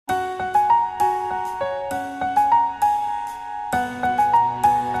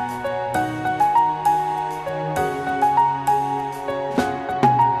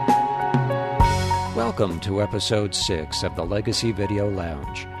Welcome to Episode 6 of the Legacy Video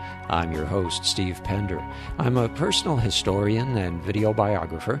Lounge. I'm your host, Steve Pender. I'm a personal historian and video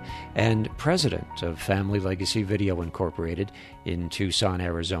biographer and president of Family Legacy Video Incorporated in Tucson,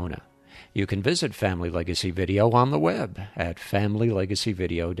 Arizona. You can visit Family Legacy Video on the web at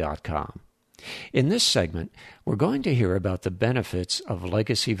familylegacyvideo.com. In this segment, we're going to hear about the benefits of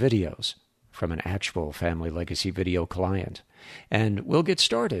legacy videos from an actual Family Legacy Video client. And we'll get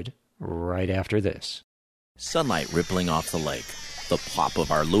started right after this. Sunlight rippling off the lake, the plop of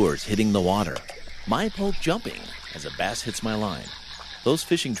our lures hitting the water, my poke jumping as a bass hits my line. Those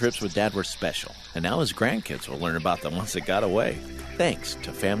fishing trips with Dad were special, and now his grandkids will learn about them once it got away, thanks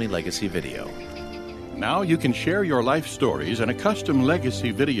to Family Legacy Video. Now you can share your life stories in a custom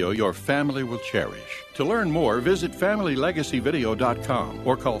legacy video your family will cherish. To learn more, visit FamilyLegacyVideo.com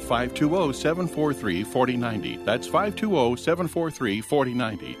or call 520-743-4090. That's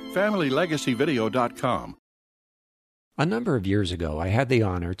 520-743-4090. FamilyLegacyVideo.com. A number of years ago, I had the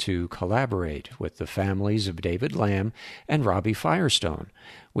honor to collaborate with the families of David Lamb and Robbie Firestone.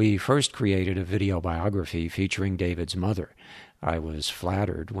 We first created a video biography featuring David's mother. I was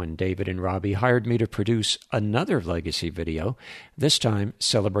flattered when David and Robbie hired me to produce another legacy video, this time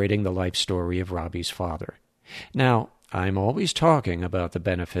celebrating the life story of Robbie's father. Now, I'm always talking about the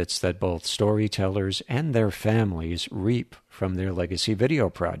benefits that both storytellers and their families reap from their legacy video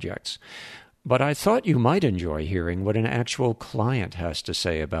projects. But I thought you might enjoy hearing what an actual client has to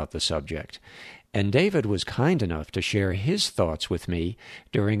say about the subject. And David was kind enough to share his thoughts with me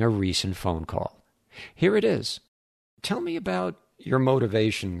during a recent phone call. Here it is. Tell me about your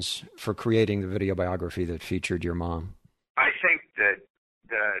motivations for creating the video biography that featured your mom. I think that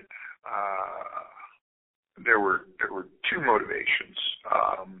there were two motivations.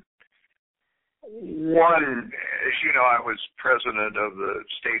 One, as you know, I was president of the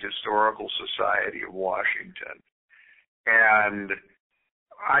State Historical Society of Washington, and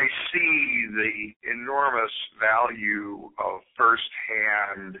I see the enormous value of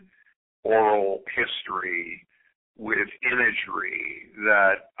firsthand oral history with imagery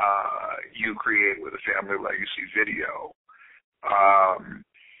that you create with a family legacy video. And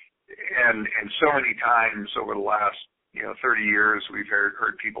so many times over the last 30 years, we've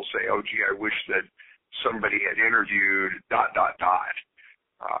heard people say, oh, gee, I wish that somebody had interviewed ...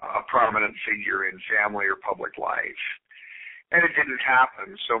 a prominent figure in family or public life. And it didn't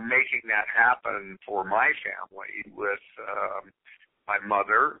happen. So making that happen for my family with my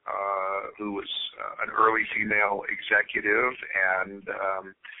mother, who was an early female executive and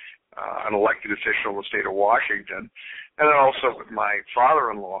an elected official in the state of Washington, and then also with my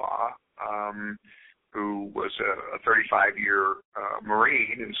father-in-law, who was a 35-year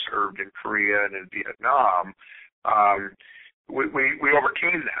Marine and served in Korea and in Vietnam. We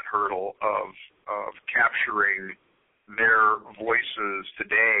overcame that hurdle of capturing their voices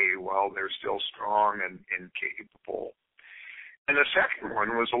today while they're still strong and capable. And the second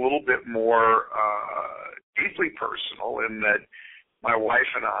one was a little bit more deeply personal in that my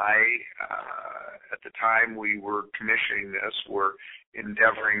wife and I, at the time we were commissioning this, were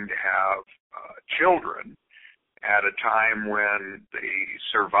endeavoring to have children at a time when the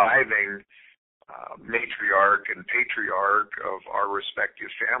surviving matriarch and patriarch of our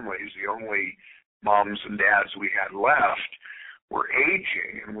respective families, the only moms and dads we had left, were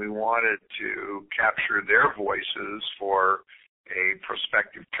aging, and we wanted to capture their voices for a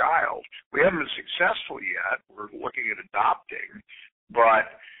prospective child. We haven't been successful yet. We're looking at adopting, but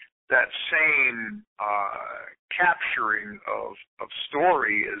that same capturing of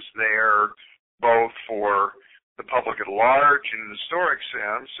story is there both for the public at large in an historic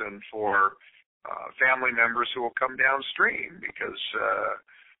sense and for family members who will come downstream, because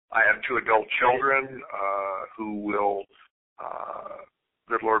I have two adult children who will,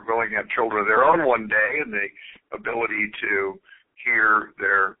 good Lord willing, have children of their own one day, and the ability to hear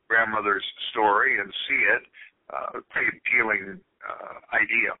their grandmother's story and see it, a pretty appealing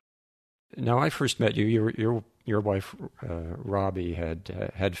idea. Now, I first met you. Your wife, Robbie,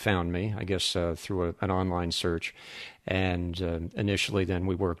 had found me, I guess, through an online search, and initially, then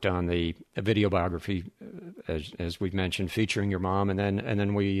we worked on a video biography, as we've mentioned, featuring your mom, and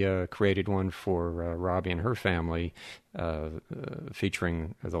then we created one for Robbie and her family,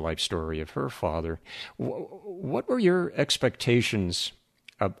 featuring the life story of her father. What were your expectations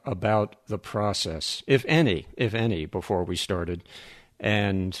about the process, if any, before we started,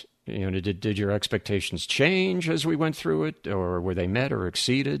 and did your expectations change as we went through it, or were they met or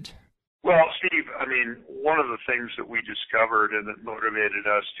exceeded? Well, Steve, one of the things that we discovered and that motivated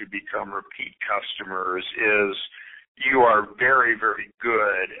us to become repeat customers is you are very, very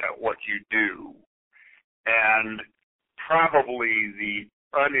good at what you do. And probably the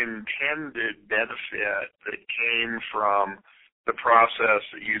unintended benefit that came from the process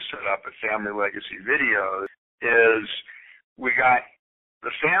that you set up at Family Legacy Videos is we got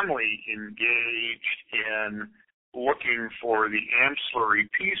the family engaged in looking for the ancillary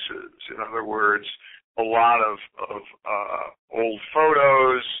pieces. In other words, a lot of old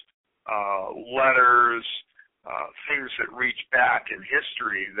photos, letters, things that reach back in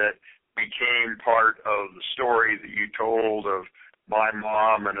history that became part of the story that you told of my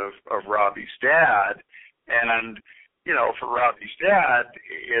mom and of Robbie's dad. And, you know, for Robbie's dad,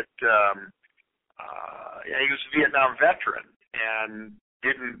 he was a Vietnam veteran and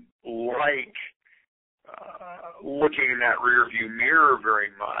didn't like looking in that rearview mirror very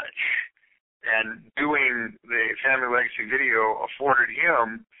much. And doing the Family Legacy Video afforded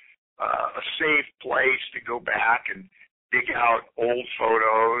him a safe place to go back and dig out old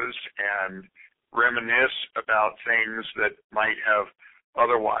photos and reminisce about things that might have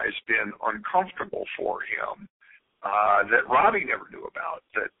otherwise been uncomfortable for him, that Robbie never knew about,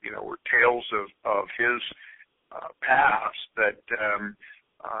 that, you know, were tales of his past that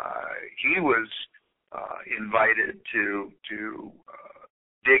he was invited to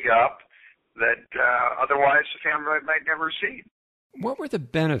dig up that otherwise the family might never see. What were the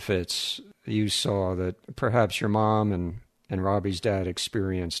benefits you saw that perhaps your mom and Robbie's dad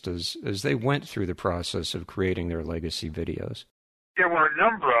experienced as they went through the process of creating their legacy videos? There were a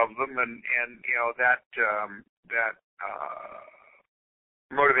number of them, and you know, that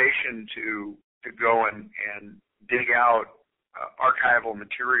motivation to go and dig out archival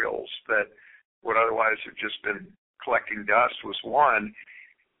materials that would otherwise have just been collecting dust was one.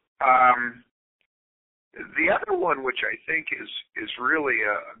 The other one, which I think is really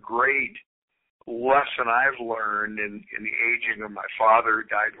a great lesson I've learned in the aging of my father,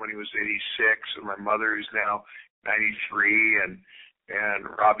 died when he was 86, and my mother, who's now 93, and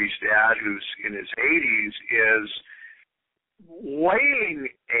Robbie's dad, who's in his 80s, is laying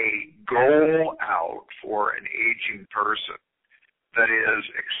a goal out for an aging person that is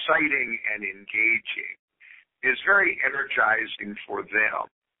exciting and engaging is very energizing for them.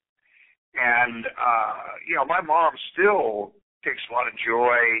 And, you know, my mom still takes a lot of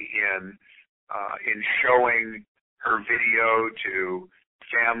joy in showing her video to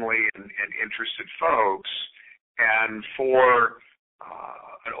family and interested folks. And for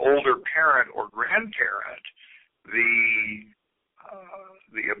an older parent or grandparent, the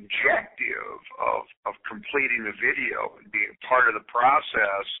objective of completing the video and being part of the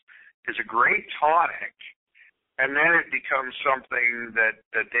process is a great tonic. And then it becomes something that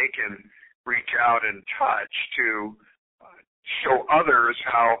they can reach out and touch to show others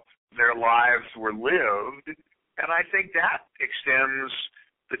how their lives were lived. And I think that extends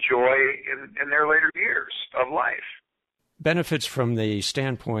the joy in their later years of life. Benefits from the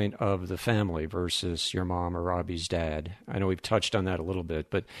standpoint of the family versus your mom or Robbie's dad. I know we've touched on that a little bit,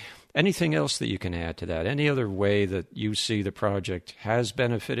 but anything else that you can add to that? Any other way that you see the project has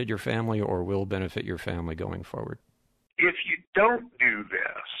benefited your family or will benefit your family going forward? If you don't do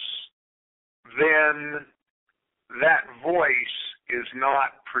this, then that voice is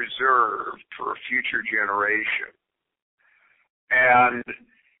not preserved for a future generation. And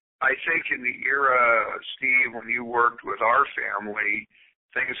I think in the era, Steve, when you worked with our family,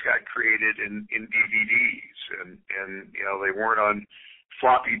 things got created in DVDs, and you know, they weren't on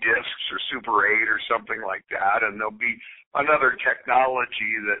floppy disks or Super 8 or something like that, and there'll be another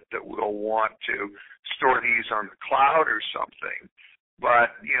technology that will want to store these on the cloud or something.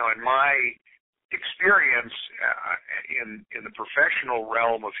 But, you know, in my experience in the professional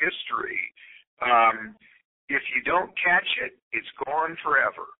realm of history, if you don't catch it, it's gone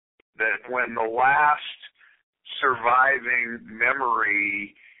forever. That when the last surviving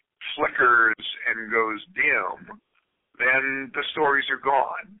memory flickers and goes dim, then the stories are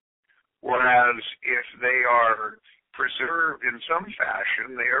gone. Whereas if they are preserved in some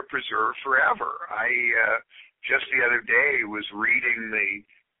fashion, they are preserved forever. I just the other day was reading the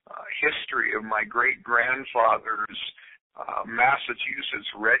history of my great-grandfather's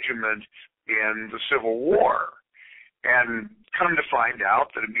Massachusetts regiment in the Civil War. And come to find out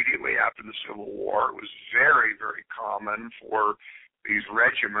that immediately after the Civil War, it was very, very common for these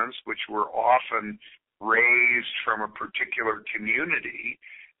regiments, which were often raised from a particular community,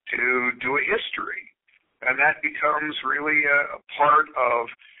 to do a history. And that becomes really a part of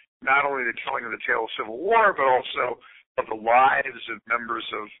not only the telling of the tale of Civil War, but also of the lives of members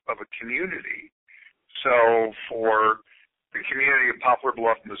of a community. So for the community of Poplar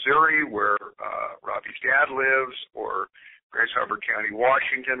Bluff, Missouri, where Robbie's dad lives, or Grace Harbor County,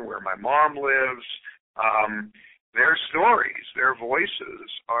 Washington, where my mom lives, Their stories, their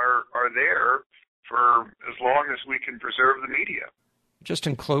voices are there for as long as we can preserve the media. Just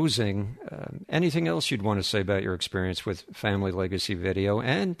in closing, anything else you'd want to say about your experience with Family Legacy Video,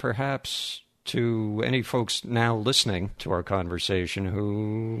 and perhaps to any folks now listening to our conversation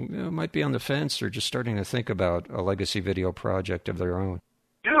who might be on the fence or just starting to think about a legacy video project of their own?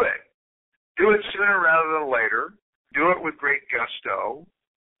 Do it. Do it sooner rather than later. Do it with great gusto.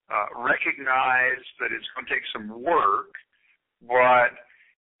 Recognize that it's going to take some work, but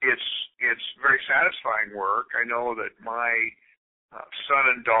it's very satisfying work. I know that my son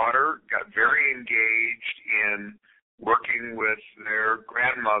and daughter got very engaged in working with their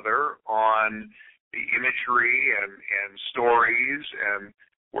grandmother on the imagery and stories, and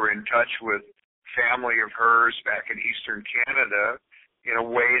were in touch with family of hers back in Eastern Canada in a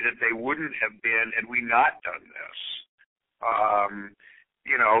way that they wouldn't have been had we not done this.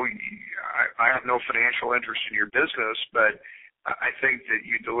 I have no financial interest in your business, but I think that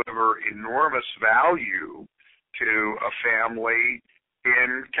you deliver enormous value to a family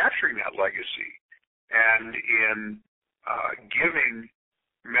in capturing that legacy and in giving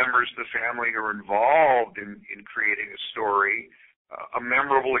members of the family who are involved in creating a story a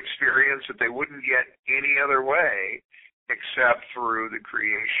memorable experience that they wouldn't get any other way except through the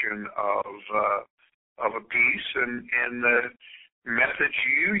creation of a piece and the methods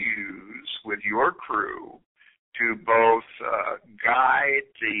you use with your crew to both guide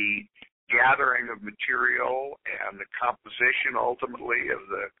the gathering of material and the composition ultimately of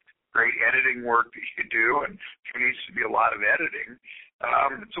the great editing work that you do, and there needs to be a lot of editing.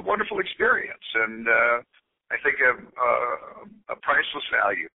 It's a wonderful experience, and I think a priceless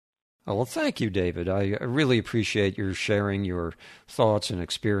value. Oh, well, thank you, David. I really appreciate your sharing your thoughts and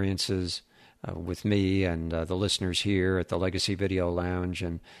experiences with me and the listeners here at the Legacy Video Lounge.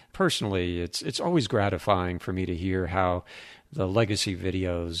 And personally, it's always gratifying for me to hear how the legacy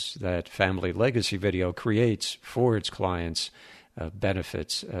videos that Family Legacy Video creates for its clients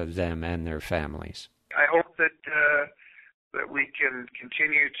benefits them and their families. I hope that we can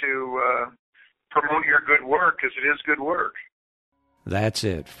continue to promote your good work, because it is good work. That's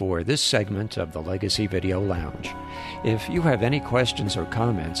it for this segment of the Legacy Video Lounge. If you have any questions or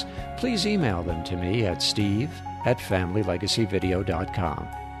comments, please email them to me at steve@familylegacyvideo.com.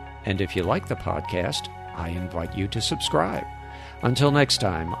 And if you like the podcast, I invite you to subscribe. Until next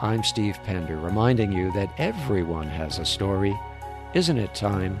time, I'm Steve Pender, reminding you that everyone has a story. Isn't it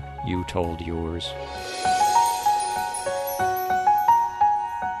time you told yours?